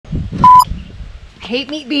hate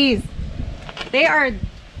meat bees. They are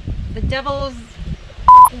the devil's.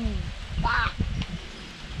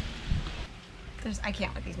 I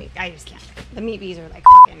can't with these meat. I just can't. The meat bees are like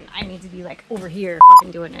fucking. I need to be like over here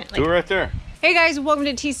fucking doing it. Like, do it right there. Hey guys, welcome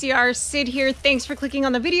to TCR. Sid here. Thanks for clicking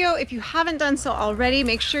on the video. If you haven't done so already,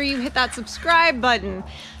 make sure you hit that subscribe button.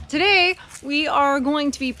 Today we are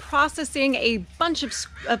going to be processing a bunch of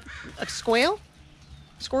quail.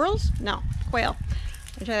 Squirrels? No, quail.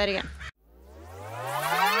 Let me try that again.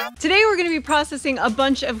 Today we're going to be processing a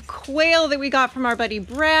bunch of quail that we got from our buddy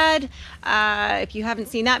Brad. If you haven't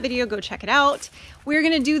seen that video, go check it out. We're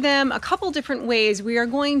going to do them a couple different ways. We are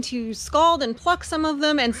going to scald and pluck some of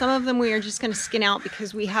them, and some of them we are just going to skin out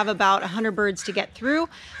because we have about 100 birds to get through.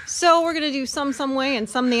 So we're going to do some way and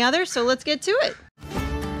some the other. So let's get to it.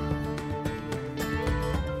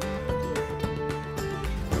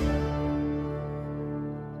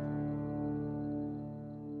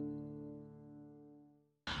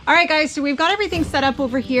 All right guys, so we've got everything set up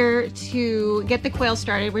over here to get the quail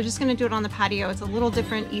started. We're just gonna do it on the patio. It's a little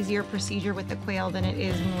different, easier procedure with the quail than it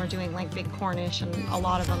is when we're doing like big Cornish and a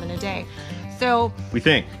lot of them in a day. So we've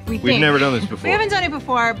never done this before. We haven't done it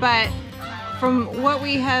before, but from what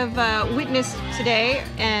we have witnessed today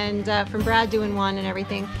and from Brad doing one and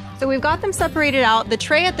everything. So we've got them separated out. The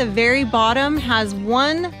tray at the very bottom has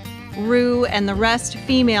one roux and the rest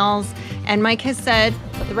females. And Mike has said,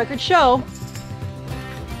 let the record show,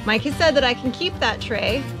 Mike has said that I can keep that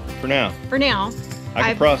tray. For now. For now. I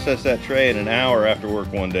can process that tray in an hour after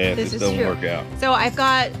work one day if this doesn't work out. So I've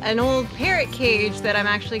got an old parrot cage that I'm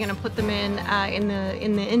actually going to put them in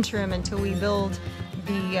the interim until we build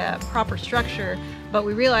the proper structure. But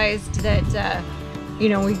we realized that you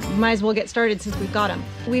know, we might as well get started since we've got them.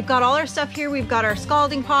 We've got all our stuff here. We've got our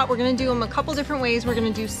scalding pot. We're going to do them a couple different ways. We're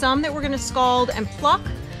going to do some that we're going to scald and pluck.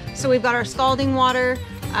 So we've got our scalding water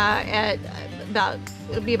at about,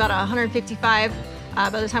 it'll be about 155 by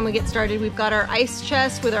the time we get started. We've got our ice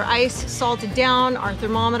chest with our ice salted down, our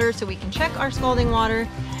thermometer so we can check our scalding water,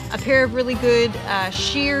 a pair of really good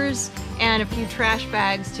shears, and a few trash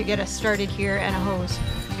bags to get us started here, and a hose.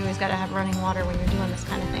 You always got to have running water when you're doing this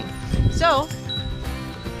kind of thing. So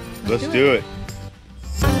let's do it.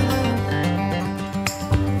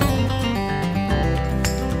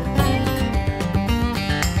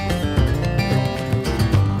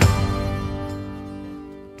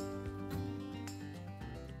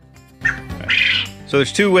 So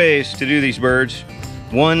there's two ways to do these birds.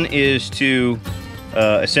 One is to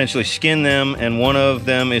essentially skin them, and one of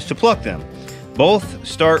them is to pluck them. Both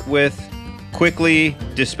start with quickly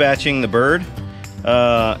dispatching the bird,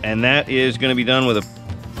 and that is going to be done with a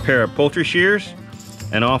pair of poultry shears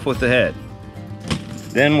and off with the head.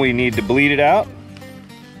 Then we need to bleed it out.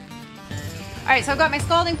 All right, so I've got my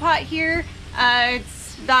scalding pot here.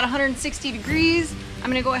 It's about 160 degrees. I'm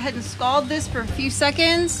gonna go ahead and scald this for a few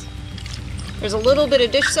seconds. There's a little bit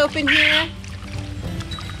of dish soap in here.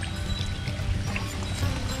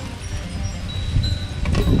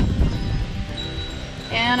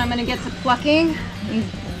 And I'm gonna get to plucking. These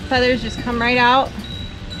feathers just come right out.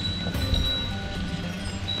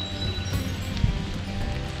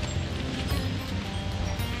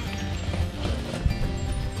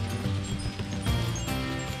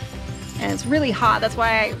 And it's really hot. That's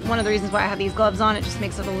why one of the reasons why I have these gloves on. It just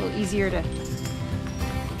makes it a little easier to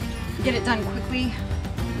get it done quickly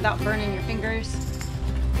without burning your fingers.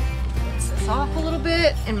 Rinse this off a little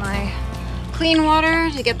bit in my clean water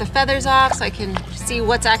to get the feathers off so I can see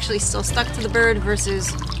what's actually still stuck to the bird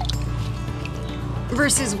versus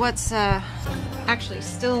what's actually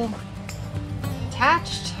still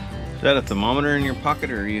attached. Is that a thermometer in your pocket,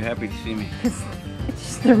 or are you happy to see me? It's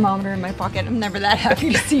just a thermometer in my pocket. I'm never that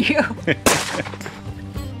happy to see you.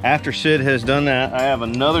 After Sid has done that, I have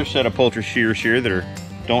another set of poultry shears here that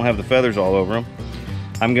don't have the feathers all over them.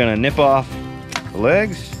 I'm gonna nip off the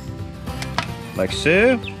legs like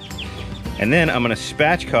so, and then I'm gonna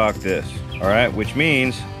spatchcock this, all right, which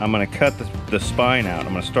means I'm gonna cut the spine out.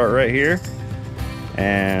 I'm gonna start right here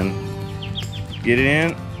and get it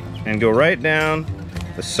in and go right down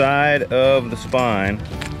the side of the spine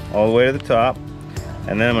all the way to the top,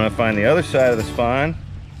 and then I'm gonna find the other side of the spine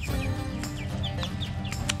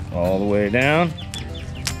all the way down.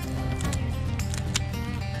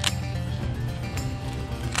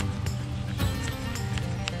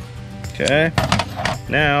 Okay,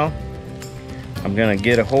 now I'm gonna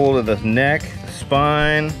get a hold of the neck, the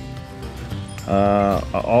spine,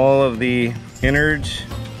 all of the innards,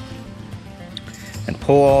 and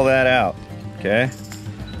pull all that out, okay?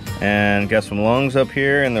 And got some lungs up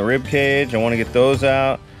here in the rib cage. I want to get those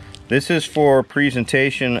out. This is for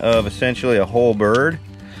presentation of essentially a whole bird.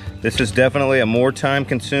 This is definitely a more time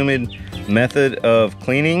consuming method of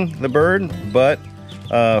cleaning the bird, but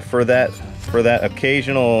for that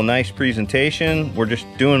occasional nice presentation, we're just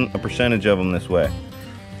doing a percentage of them this way.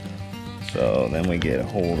 So then we get a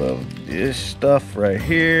hold of this stuff right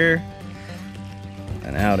here,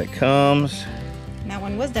 and out it comes. That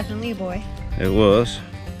one was definitely a boy. It was.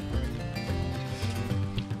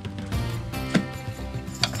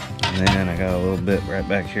 And then I got a little bit right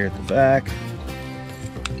back here at the back.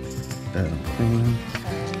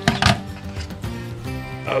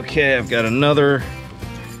 Okay, I've got another.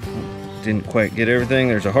 Didn't quite get everything.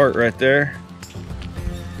 There's a heart right there.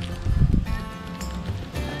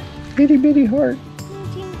 Bitty bitty heart.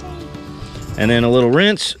 And then a little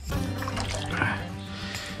rinse.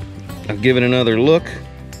 I'll give it another look.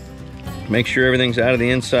 Make sure everything's out of the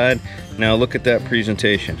inside. Now look at that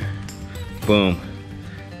presentation. Boom.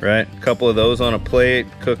 Right? A couple of those on a plate,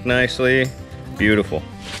 cooked nicely. Beautiful.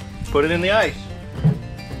 Put it in the ice.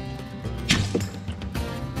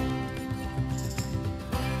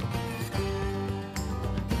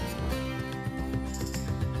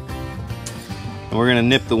 And we're gonna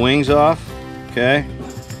nip the wings off, okay?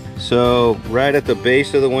 So right at the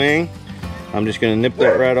base of the wing, I'm just gonna nip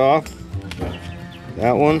that right off.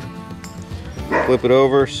 That one. Flip it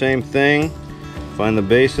over, same thing. Find the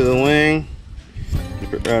base of the wing,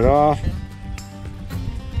 nip it right off.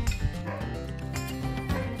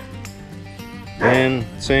 And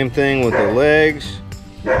same thing with the legs,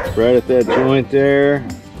 right at that joint there,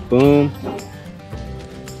 boom.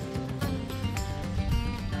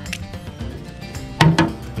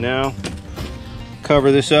 Now,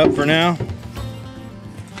 cover this up for now.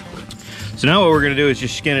 So now what we're gonna do is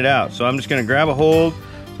just skin it out. So I'm just gonna grab a hold,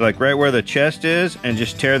 like right where the chest is, and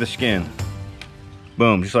just tear the skin.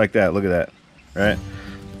 Boom, just like that, look at that, right?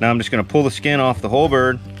 Now I'm just gonna pull the skin off the whole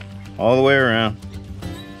bird, all the way around.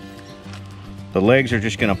 The legs are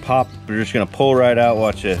just gonna pop, they're just gonna pull right out,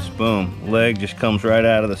 watch this, boom. Leg just comes right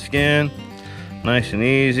out of the skin, nice and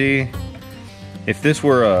easy. If this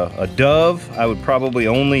were a dove, I would probably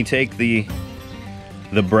only take the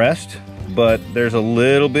breast, but there's a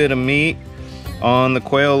little bit of meat on the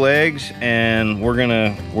quail legs, and we're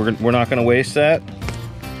not gonna waste that.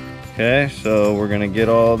 Okay, so we're gonna get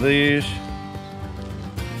all these,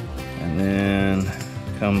 and then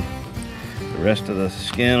come the rest of the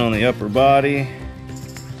skin on the upper body.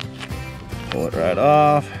 Pull it right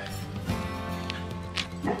off.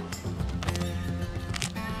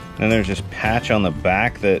 Then there's this patch on the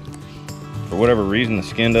back that, for whatever reason, the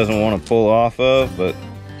skin doesn't want to pull off of, but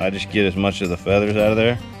I just get as much of the feathers out of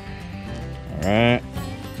there. All right,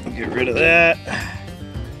 get rid of that.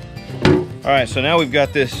 All right, so now we've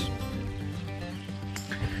got this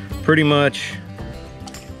pretty much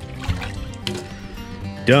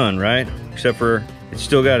done, right? Except for it's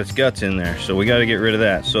still got its guts in there, so we got to get rid of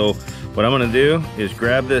that. So what I'm gonna do is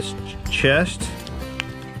grab this chest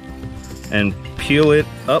and peel it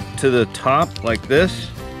up to the top like this,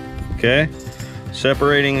 okay?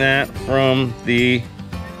 Separating that from the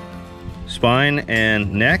spine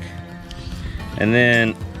and neck, and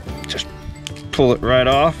then just pull it right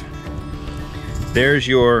off. There's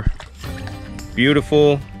your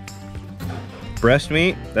beautiful breast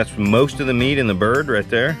meat. That's most of the meat in the bird right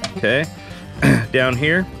there, okay? Down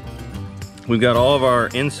here, we've got all of our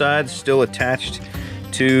insides still attached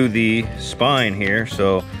to the spine here,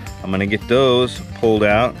 so I'm gonna get those pulled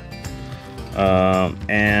out.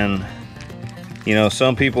 And you know,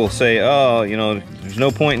 some people say, oh, you know, there's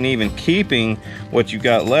no point in even keeping what you've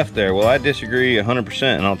got left there. Well, I disagree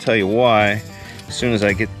 100%, and I'll tell you why as soon as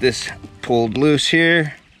I get this pulled loose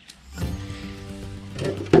here.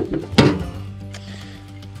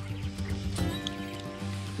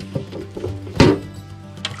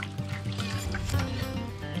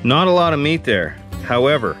 Not a lot of meat there,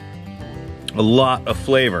 however, a lot of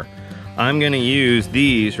flavor. I'm gonna use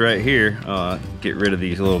these right here. Get rid of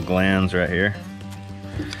these little glands right here.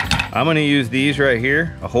 I'm gonna use these right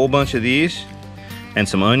here, a whole bunch of these, and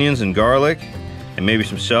some onions and garlic, and maybe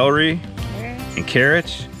some celery and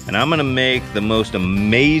carrots, and I'm gonna make the most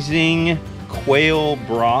amazing quail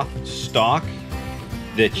broth stock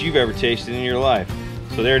that you've ever tasted in your life.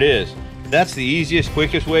 So there it is. That's the easiest,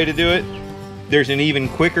 quickest way to do it. There's an even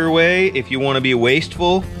quicker way if you want to be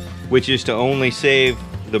wasteful, which is to only save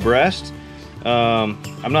the breast. I'm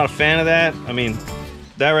not a fan of that. I mean,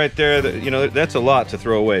 that right there, you know, that's a lot to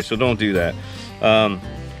throw away, so don't do that.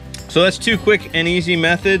 So that's two quick and easy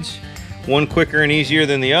methods, one quicker and easier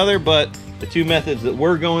than the other, but the two methods that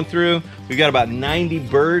we're going through, we've got about 90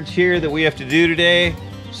 birds here that we have to do today.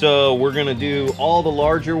 So we're gonna do all the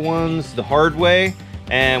larger ones the hard way,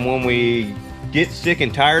 and when we get sick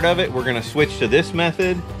and tired of it, we're gonna switch to this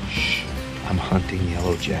method. Shh, I'm hunting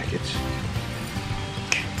yellow jackets.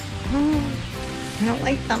 Oh, I don't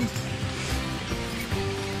like them.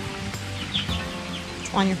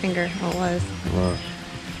 It's on your finger. Oh, it was.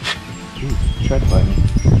 Ooh, tried to bite me.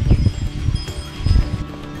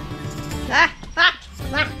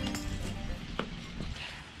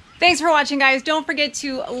 Thanks for watching, guys. Don't forget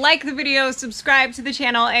to like the video, subscribe to the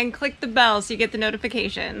channel, and click the bell so you get the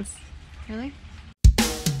notifications. Really?